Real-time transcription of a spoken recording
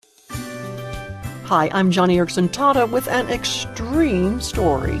Hi, I'm Joni Eareckson Tada with an extreme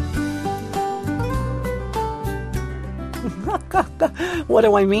story. What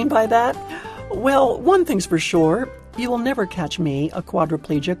do I mean by that? Well, one thing's for sure. You will never catch me, a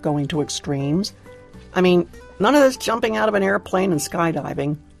quadriplegic, going to extremes. I mean, none of this jumping out of an airplane and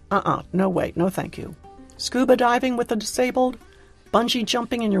skydiving. No way, no thank you. Scuba diving with the disabled? Bungee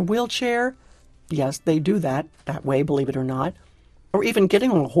jumping in your wheelchair? Yes, they do that way, believe it or not. Or even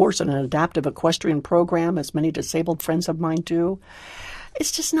getting on a horse in an adaptive equestrian program, as many disabled friends of mine do.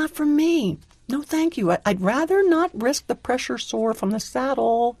 It's just not for me. No, thank you. I'd rather not risk the pressure sore from the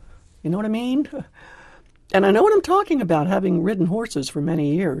saddle. You know what I mean? And I know what I'm talking about, having ridden horses for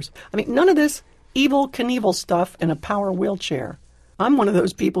many years. I mean, none of this Evel Knievel stuff in a power wheelchair. I'm one of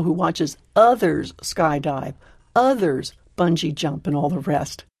those people who watches others skydive, others bungee jump, and all the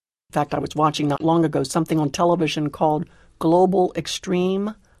rest. In fact, I was watching not long ago something on television called Global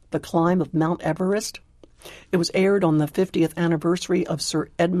Extreme, The Climb of Mount Everest. It was aired on the 50th anniversary of Sir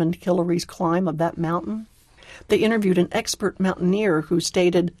Edmund Hillary's climb of that mountain. They interviewed an expert mountaineer who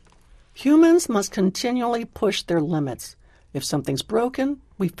stated, "Humans must continually push their limits. If something's broken,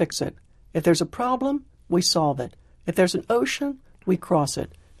 we fix it. If there's a problem, we solve it. If there's an ocean, we cross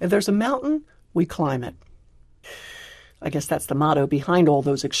it. If there's a mountain, we climb it." I guess that's the motto behind all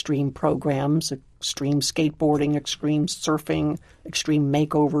those extreme programs, extreme skateboarding, extreme surfing, extreme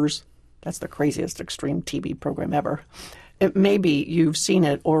makeovers. That's the craziest extreme TV program ever. Maybe you've seen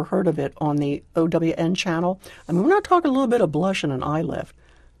it or heard of it on the OWN channel. I mean, we're not talking a little bit of blush and an eye lift.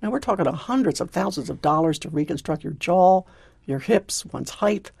 Now, we're talking hundreds of thousands of dollars to reconstruct your jaw, your hips, one's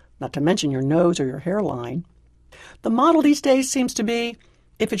height, not to mention your nose or your hairline. The model these days seems to be,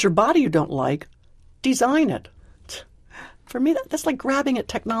 if it's your body you don't like, design it. For me, that's like grabbing at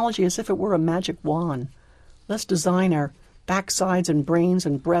technology as if it were a magic wand. Let's design our backsides and brains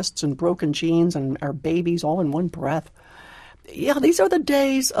and breasts and broken genes and our babies all in one breath. Yeah, these are the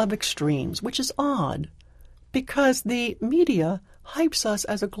days of extremes, which is odd, because the media hypes us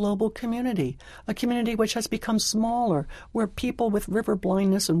as a global community, a community which has become smaller, where people with river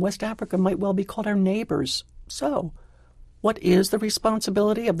blindness in West Africa might well be called our neighbors. So, what is the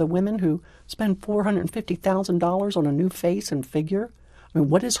responsibility of the women who spend $450,000 on a new face and figure? I mean,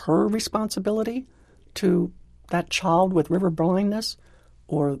 what is her responsibility to that child with river blindness,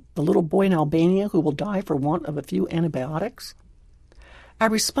 or the little boy in Albania who will die for want of a few antibiotics? Our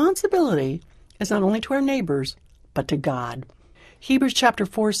responsibility is not only to our neighbors, but to God. Hebrews chapter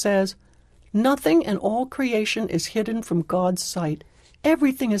 4 says, "Nothing in all creation is hidden from God's sight.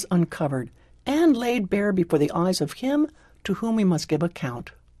 Everything is uncovered and laid bare before the eyes of Him to whom we must give account."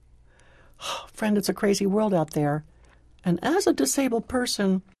 Friend, it's a crazy world out there. And as a disabled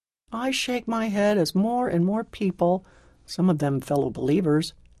person, I shake my head as more and more people, some of them fellow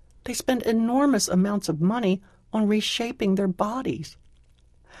believers, they spend enormous amounts of money on reshaping their bodies.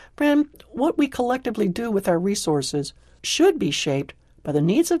 Friend, what we collectively do with our resources should be shaped by the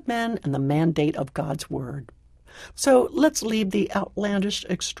needs of men and the mandate of God's Word. So let's leave the outlandish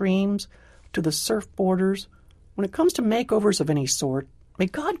extremes to the surfboarders. When it comes to makeovers of any sort, may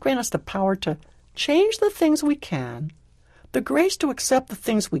God grant us the power to change the things we can, the grace to accept the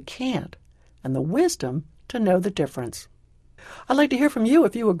things we can't, and the wisdom to know the difference. I'd like to hear from you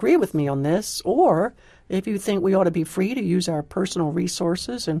if you agree with me on this, or if you think we ought to be free to use our personal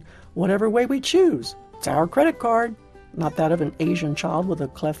resources in whatever way we choose. It's our credit card, not that of an Asian child with a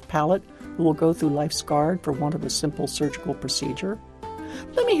cleft palate who will go through life scarred for want of a simple surgical procedure.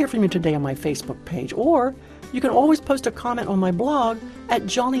 Let me hear from you today on my Facebook page, or you can always post a comment on my blog at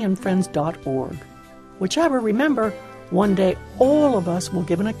jollyandfriends.org. Whichever, remember, one day all of us will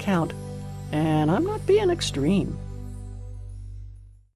give an account, and I'm not being extreme.